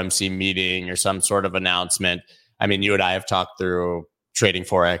FOMC meeting or some sort of announcement? I mean, you and I have talked through trading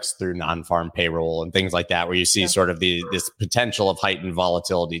Forex through non-farm payroll and things like that, where you see sort of this potential of heightened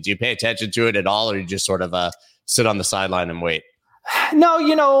volatility. Do you pay attention to it at all, or you just sort of sit on the sideline and wait?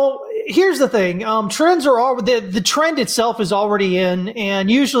 No, here's the thing. Trends are all the trend itself is already in, and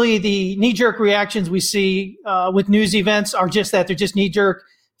usually the knee-jerk reactions we see with news events are just that. They're just knee-jerk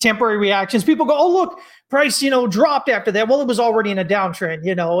temporary reactions. People go, oh, look, price, dropped after that. Well, it was already in a downtrend.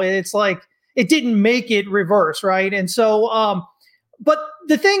 It's like it didn't make it reverse, right? And so, but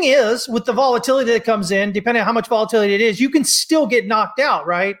the thing is, with the volatility that comes in, depending on how much volatility it is, you can still get knocked out,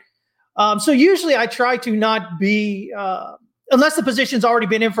 right? So usually I try to not be, unless the position's already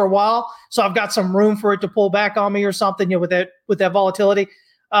been in for a while, so I've got some room for it to pull back on me or something, with that volatility.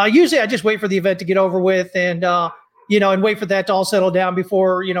 Usually I just wait for the event to get over with and wait for that to all settle down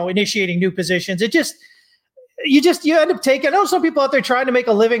before, initiating new positions. You end up taking, I know some people out there trying to make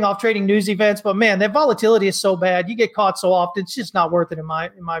a living off trading news events, but man, that volatility is so bad. You get caught so often. It's just not worth it in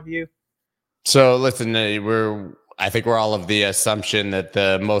my view. So listen, I think we're all of the assumption that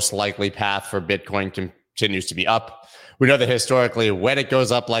the most likely path for Bitcoin continues to be up. We know that historically, when it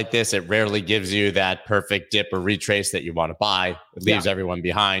goes up like this, it rarely gives you that perfect dip or retrace that you want to buy. It leaves everyone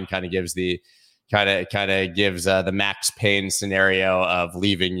behind, kind of gives the Max Payne scenario of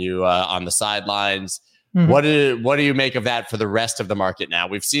leaving you on the sidelines. Mm-hmm. What do you make of that for the rest of the market now?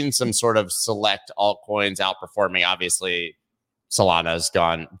 We've seen some sort of select altcoins outperforming. Obviously, Solana's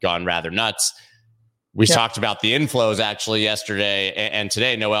gone rather nuts. We talked about the inflows actually yesterday and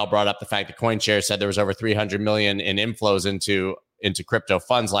today. Noel brought up the fact that CoinShares said there was over 300 million in inflows into crypto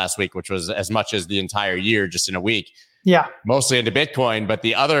funds last week, which was as much as the entire year just in a week. Yeah, mostly into Bitcoin, but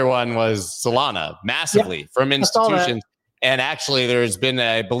the other one was Solana, massively from institutions. And actually, there's been,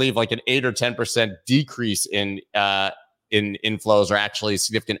 I believe, like an 8 or 10% decrease in inflows or actually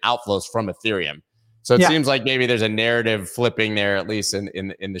significant outflows from Ethereum. So it seems like maybe there's a narrative flipping there, at least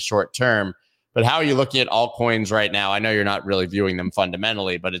in the short term. But how are you looking at altcoins right now? I know you're not really viewing them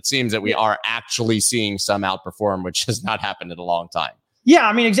fundamentally, but it seems that we are actually seeing some outperform, which has not happened in a long time. Yeah,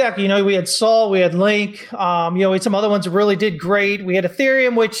 I mean, exactly. We had Sol, we had Link, we had some other ones that really did great. We had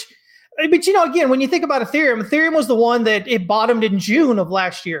Ethereum, but again, when you think about Ethereum was the one that it bottomed in June of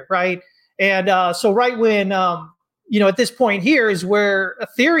last year, right? And so right when, at this point here is where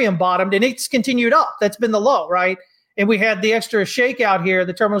Ethereum bottomed and it's continued up. That's been the low, right? And we had the extra shakeout here,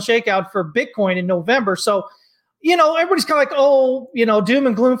 the terminal shakeout for Bitcoin in November. So, everybody's kind of like, doom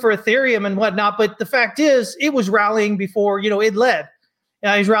and gloom for Ethereum and whatnot. But the fact is, it was rallying before, it led.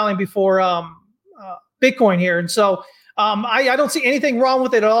 He's rallying before Bitcoin here. And so I don't see anything wrong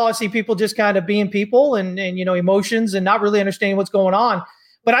with it at all. I see people just kind of being people and emotions and not really understanding what's going on.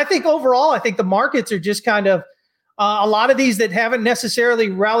 But I think overall, the markets are just kind of a lot of these that haven't necessarily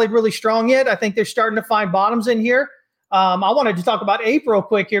rallied really strong yet. I think they're starting to find bottoms in here. I wanted to talk about Ape real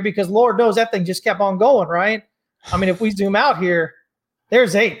quick here because Lord knows that thing just kept on going, right? I mean, if we zoom out here,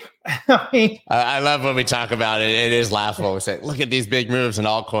 there's Ape. I love when we talk about it. It is laughable. We say, look at these big moves in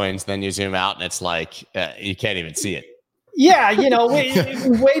altcoins. Then you zoom out and it's like, you can't even see it. Yeah, we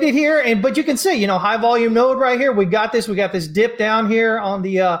waited here, but you can see, high volume node right here. We got this dip down here on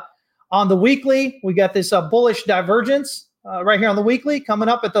the weekly. We got this bullish divergence right here on the weekly coming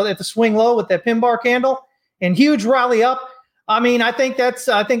up at the swing low with that pin bar candle and huge rally up. I mean, I think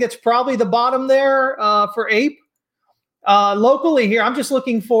it's probably the bottom there for Ape. Locally here, I'm just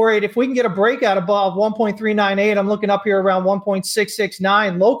looking for it. If we can get a breakout above 1.398, I'm looking up here around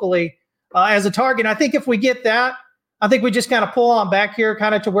 1.669 locally as a target. I think if we get that, I think we just kind of pull on back here,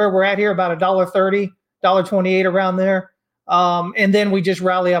 kind of to where we're at here, about $1.30, $1.28 around there. And then we just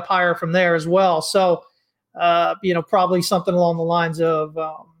rally up higher from there as well. So, probably something along the lines of,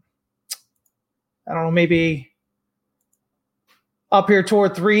 I don't know, maybe up here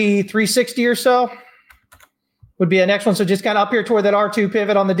toward 360 or so. Would be a next one. So just kind of up here toward that R2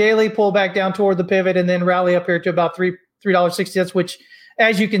 pivot on the daily, pull back down toward the pivot, and then rally up here to about $3.60, which,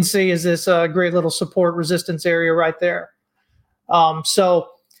 as you can see, is this great little support resistance area right there. So,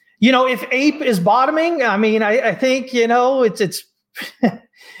 if Ape is bottoming, I mean, I think, it's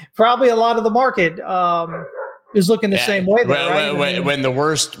probably a lot of the market is looking the same way there, right? When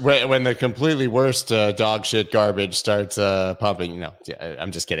the completely worst dog shit garbage starts pumping,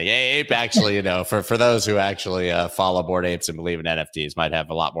 I'm just kidding. Ape actually, for those who actually follow Bored Apes and believe in NFTs, might have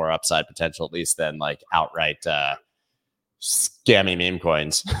a lot more upside potential, at least than like outright scammy meme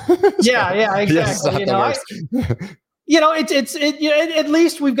coins. Yeah, exactly. At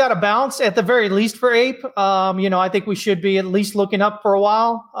least we've got a bounce at the very least for Ape. I think we should be at least looking up for a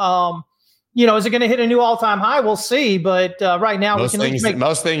while. Is it going to hit a new all-time high? We'll see. But right now,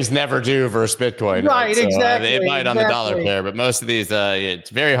 most things never do versus Bitcoin. Right, so, exactly. It might on the dollar pair, but most of these, it's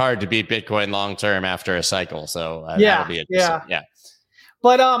very hard to beat Bitcoin long-term after a cycle. So that'll be interesting. Yeah.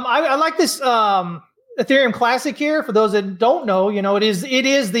 But I like this Ethereum Classic here. For those that don't know, it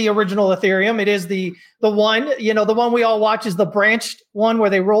is the original Ethereum. It is the one, the one we all watch is the branched one where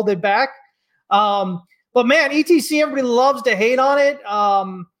they rolled it back. But man, ETC, everybody loves to hate on it.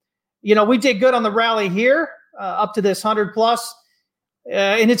 We did good on the rally here up to this 100 plus,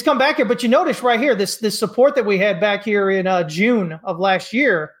 and it's come back here. But you notice right here, this support that we had back here in June of last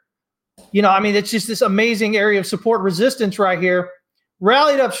year, it's just this amazing area of support resistance right here,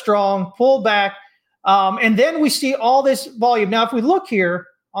 rallied up strong, pulled back. And then we see all this volume. Now, if we look here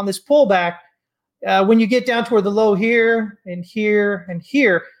on this pullback, when you get down toward the low here and here and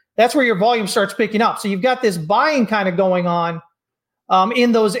here, that's where your volume starts picking up. So you've got this buying kind of going on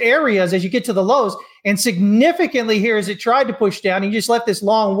in those areas as you get to the lows. And significantly here as it tried to push down, you just let this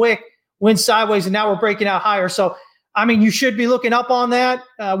long wick went sideways, and now we're breaking out higher. So, you should be looking up on that.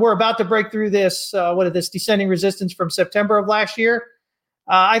 We're about to break through this, this descending resistance from September of last year.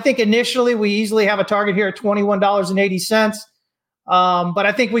 I think initially we easily have a target here at $21.80. But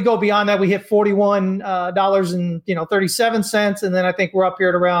I think we go beyond that. We hit $41.37. And then I think we're up here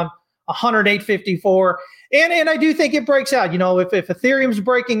at around $108.54. And I do think it breaks out. If Ethereum's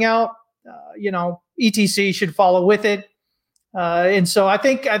breaking out, ETC should follow with it. And so I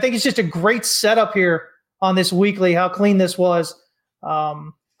think it's just a great setup here on this weekly, how clean this was.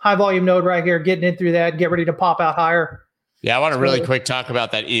 High volume node right here, getting in through that, get ready to pop out higher. Yeah, I want to really quick talk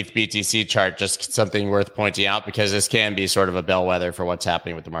about that ETH BTC chart, just something worth pointing out, because this can be sort of a bellwether for what's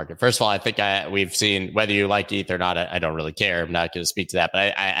happening with the market. First of all, I think we've seen, whether you like ETH or not, I don't really care. I'm not going to speak to that,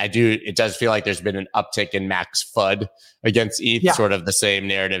 but I do. It does feel like there's been an uptick in max FUD against ETH, sort of the same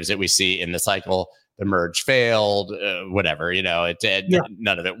narratives that we see in the cycle. the merge failed, whatever,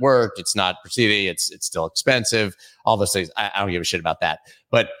 none of it worked. It's not proceeding. It's still expensive. All those things. I don't give a shit about that.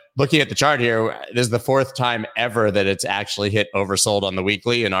 But looking at the chart here, this is the fourth time ever that it's actually hit oversold on the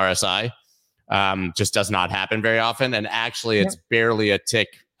weekly in RSI. Just does not happen very often. And actually, it's barely a tick.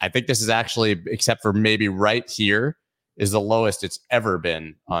 I think this is actually, except for maybe right here, is the lowest it's ever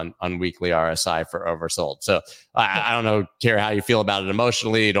been on weekly RSI for oversold. So I don't care how you feel about it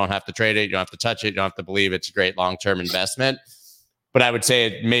emotionally. You don't have to trade it. You don't have to touch it. You don't have to believe it's a great long-term investment. But I would say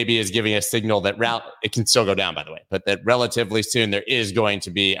it maybe is giving a signal that it can still go down, by the way, but that relatively soon there is going to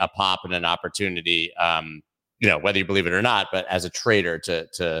be a pop and an opportunity, whether you believe it or not, but as a trader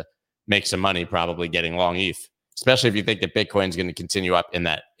to make some money, probably getting long ETH, especially if you think that Bitcoin is going to continue up in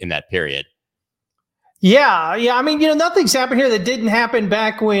that period. Yeah. I mean, nothing's happened here that didn't happen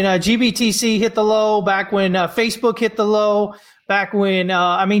back when GBTC hit the low, back when Facebook hit the low, back when,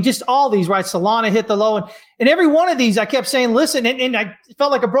 just all these, right? Solana hit the low. And every one of these, I kept saying, listen, and I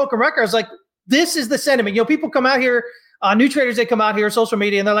felt like a broken record. I was like, this is the sentiment. People come out here, new traders, they come out here, social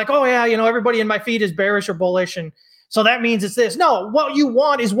media, and they're like, oh, yeah, everybody in my feed is bearish or bullish. And so that means it's this. No, what you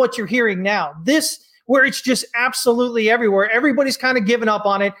want is what you're hearing now. This, where it's just absolutely everywhere. Everybody's kind of given up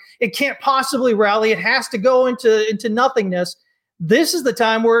on it. It can't possibly rally. It has to go into nothingness. This is the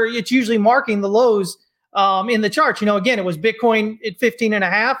time where it's usually marking the lows in the charts. Again, it was Bitcoin at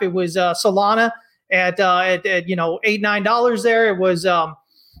 15.5. It was Solana at $8, $9 there. It was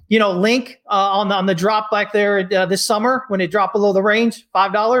Link on the drop back there this summer when it dropped below the range,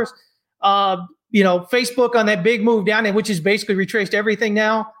 $5. Facebook on that big move down, which is basically retraced everything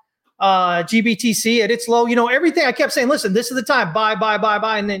now. GBTC at its low, everything. I kept saying, listen, this is the time, buy.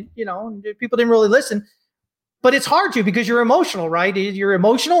 And then, people didn't really listen, but it's hard to, because you're emotional, right? You're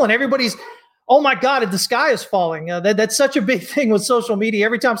emotional and everybody's, oh my God, the sky is falling. That's such a big thing with social media.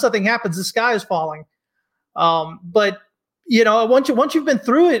 Every time something happens, the sky is falling. But once you've been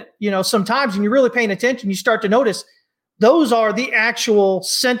through it, sometimes, and you're really paying attention, you start to notice those are the actual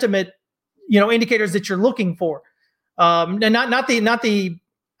sentiment, indicators that you're looking for. And not the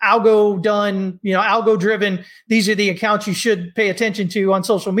algo driven. These are the accounts you should pay attention to on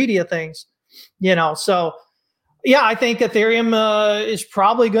social media things, So yeah, I think Ethereum is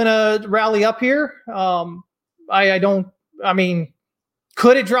probably going to rally up here.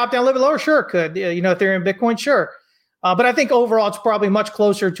 Could it drop down a little bit lower? Sure, it could. Ethereum, Bitcoin, sure. But I think overall it's probably much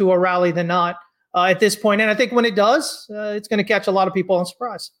closer to a rally than not at this point. And I think when it does, it's going to catch a lot of people on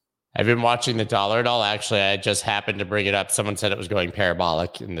surprise. I've been watching the dollar at all. Actually, I just happened to bring it up. Someone said it was going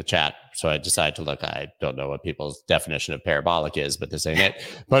parabolic in the chat. So I decided to look. I don't know what people's definition of parabolic is, but this ain't it.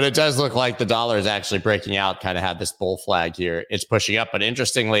 But it does look like the dollar is actually breaking out, kind of had this bull flag here. It's pushing up. But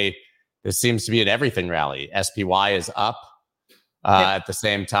interestingly, this seems to be an everything rally. SPY is up at the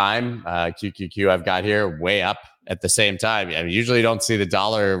same time. QQQ I've got here way up at the same time. Usually you don't see the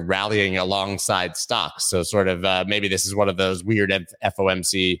dollar rallying alongside stocks. So sort of maybe this is one of those weird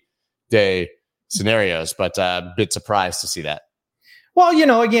FOMC day scenarios, but a bit surprised to see that. Well,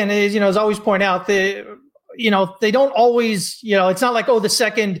 again, as I always point out, they don't always, it's not like, the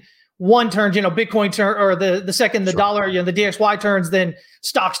second one turns, Bitcoin turn, or the second the dollar, the DXY turns, then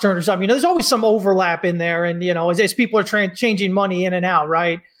stocks turn or something. There's always some overlap in there, and as people are changing money in and out,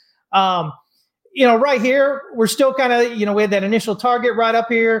 right? Right here, we're still kind of, we had that initial target right up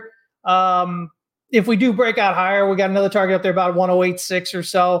here. If we do break out higher, we got another target up there about 108.6 or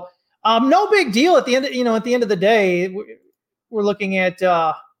so. No big deal at the end. At the end of the day, we're looking at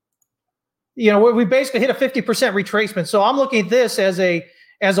we basically hit a 50% retracement. So I'm looking at this as a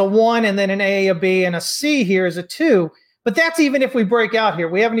 1, and then an A, a B, and a C here as a 2. But that's even if we break out here.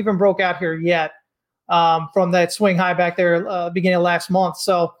 We haven't even broke out here yet from that swing high back there beginning of last month.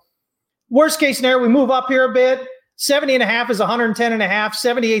 So worst case scenario, we move up here a bit. 70.5 is 110.5.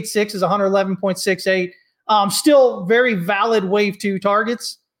 78.6 is 111.68. Still very valid wave 2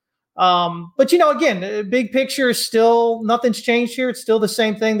 targets. But again, big picture is still, nothing's changed here. It's still the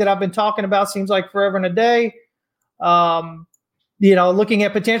same thing that I've been talking about, seems like forever and a day. Looking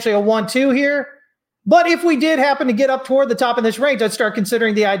at potentially a 1-2 here. But if we did happen to get up toward the top of this range, I'd start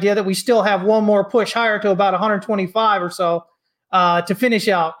considering the idea that we still have one more push higher to about 125 or so to finish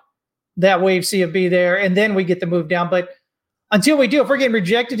out that wave C of B there. And then we get the move down. But until we do, if we're getting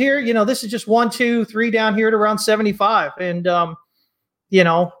rejected here, this is just 1, 2, 3 down here at around 75. And,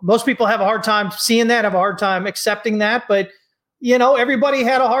 most people have a hard time seeing that, have a hard time accepting that. But, everybody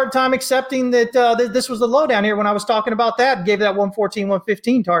had a hard time accepting that this was the low down here when I was talking about that, gave that 114,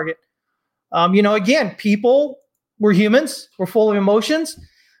 115 target. Again, we're humans, we're full of emotions.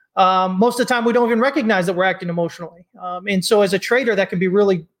 Most of the time, we don't even recognize that we're acting emotionally. And so as a trader, that can be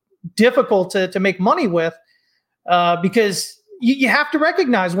really difficult to make money with because you have to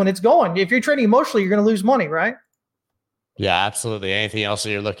recognize when it's going. If you're trading emotionally, you're going to lose money, right? Yeah, absolutely. Anything else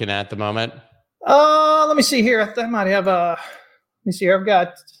that you're looking at the moment? Let me see here. I might have let me see here. I've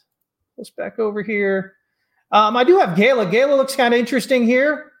got this back over here. I do have Gala. Gala looks kind of interesting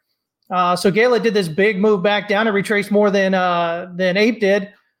here. So Gala did this big move back down and retraced more than Ape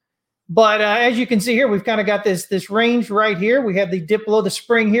did. But as you can see here, we've kind of got this range right here. We have the dip below the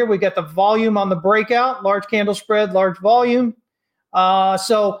spring here. We got the volume on the breakout, large candle spread, large volume.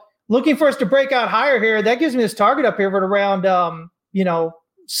 So looking for us to break out higher here, that gives me this target up here at around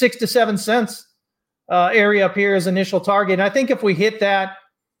 6 to 7 cents area up here as initial target. And I think if we hit that,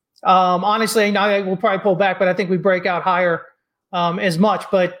 honestly, we'll probably pull back, but I think we break out higher as much.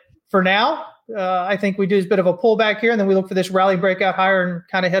 But for now, I think we do a bit of a pullback here, and then we look for this rally breakout higher and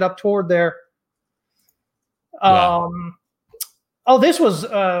kind of head up toward there. Yeah. This was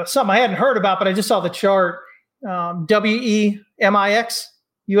something I hadn't heard about, but I just saw the chart. WEMIX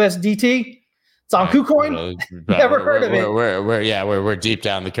USDT. It's on KuCoin. Never heard of it. We're deep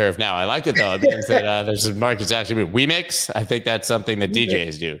down the curve now. I like it though. It means that there's some markets actually. WeMix. I think that's something that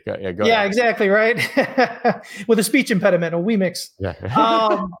DJs do. Go ahead. Exactly right. With a speech impediment, a WeMix.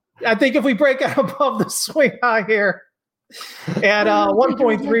 Yeah. I think if we break out above the swing high here at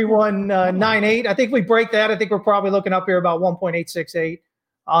 1.3198, I think we break that. I think we're probably looking up here about 1.868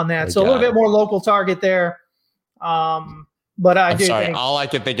 on that. So a little bit more local target there. But I'm sorry. All I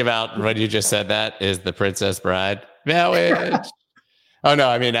can think about when you just said that is the Princess Bride. Marriage. Oh no,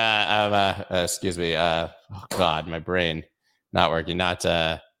 I mean, excuse me. Oh God, my brain not working. Not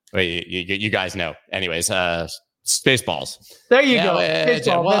wait, you guys know. Anyways, Spaceballs. There you go.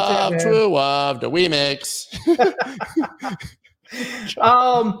 Baseball, true of the WeMix.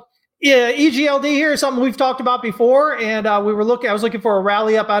 EGLD here is something we've talked about before, and I was looking for a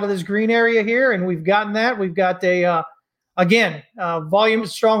rally up out of this green area here, and we've gotten that. We've got a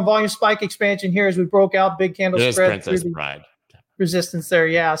strong volume spike expansion here as we broke out big candle spread through the Bride. resistance there.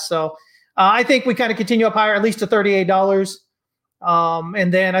 Yeah, so I think we kind of continue up higher, at least to $38.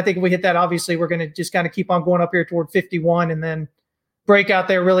 And then I think if we hit that, obviously we're going to just kind of keep on going up here toward 51, and then breakout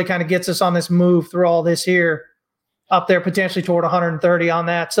there really kind of gets us on this move through all this here up there, potentially toward 130 on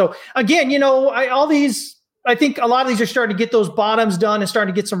that. So again, I think a lot of these are starting to get those bottoms done and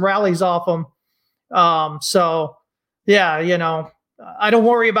starting to get some rallies off them. So yeah, I don't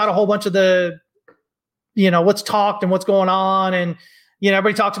worry about a whole bunch of the, what's talked and what's going on. And,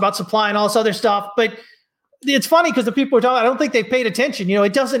 everybody talks about supply and all this other stuff, but it's funny because the people are talking, I don't think they've paid attention.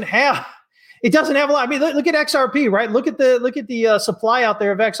 It doesn't have a lot. I mean, look at XRP, right? Look at the supply out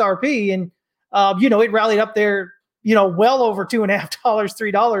there of XRP, and it rallied up there, well over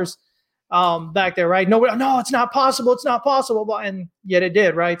 $2.50, $3 back there, right? No, it's not possible. It's not possible, and yet it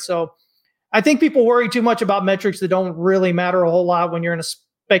did, right? So I think people worry too much about metrics that don't really matter a whole lot when you're in a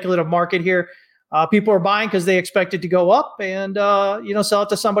speculative market here. People are buying because they expect it to go up and sell it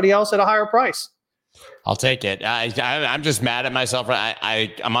to somebody else at a higher price. I'll take it. I'm just mad at myself.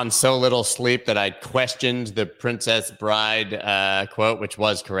 I'm on so little sleep that I questioned the Princess Bride quote, which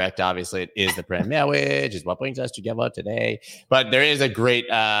was correct. Obviously, it is the prince marriage is what brings us together today. But there is a great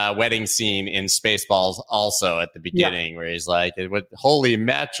wedding scene in Spaceballs also at the beginning where he's like, holy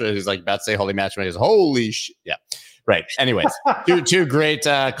match. He's like about to say holy match. He's holy shit. Yeah. Right. Anyways, two great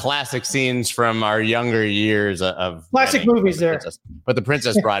classic scenes from our younger years of classic movies there. But the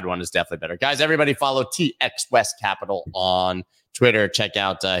Princess Bride one is definitely better. Guys, everybody follow TX West Capital on Twitter. Check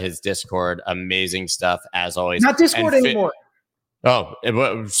out his Discord. Amazing stuff as always. Not Discord anymore.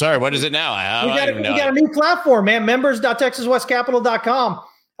 Sorry. What is it now? We got a new platform, man. Members.texaswestcapital.com.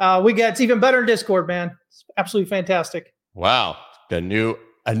 It's even better in Discord, man. It's absolutely fantastic. Wow.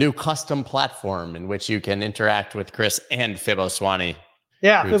 A new custom platform in which you can interact with Chris and Fibbo Swanee.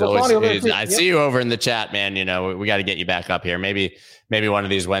 Yeah, I see you over in the chat, man. We got to get you back up here. Maybe one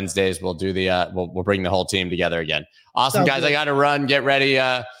of these Wednesdays we'll do we'll bring the whole team together again. Awesome, guys. I got to run. Get ready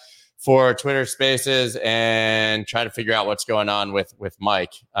for Twitter Spaces and try to figure out what's going on with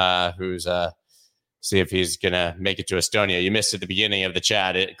Mike, who's see if he's going to make it to Estonia. You missed at the beginning of the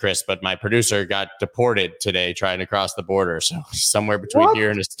chat, Chris, but my producer got deported today trying to cross the border. So somewhere between here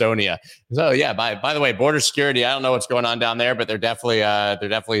and Estonia. So yeah, by the way, border security, I don't know what's going on down there, but they're definitely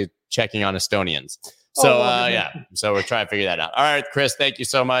checking on Estonians. So so we're trying to figure that out. All right, Chris, thank you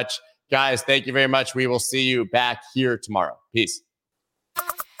so much. Guys, thank you very much. We will see you back here tomorrow. Peace.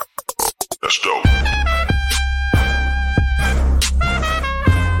 That's dope.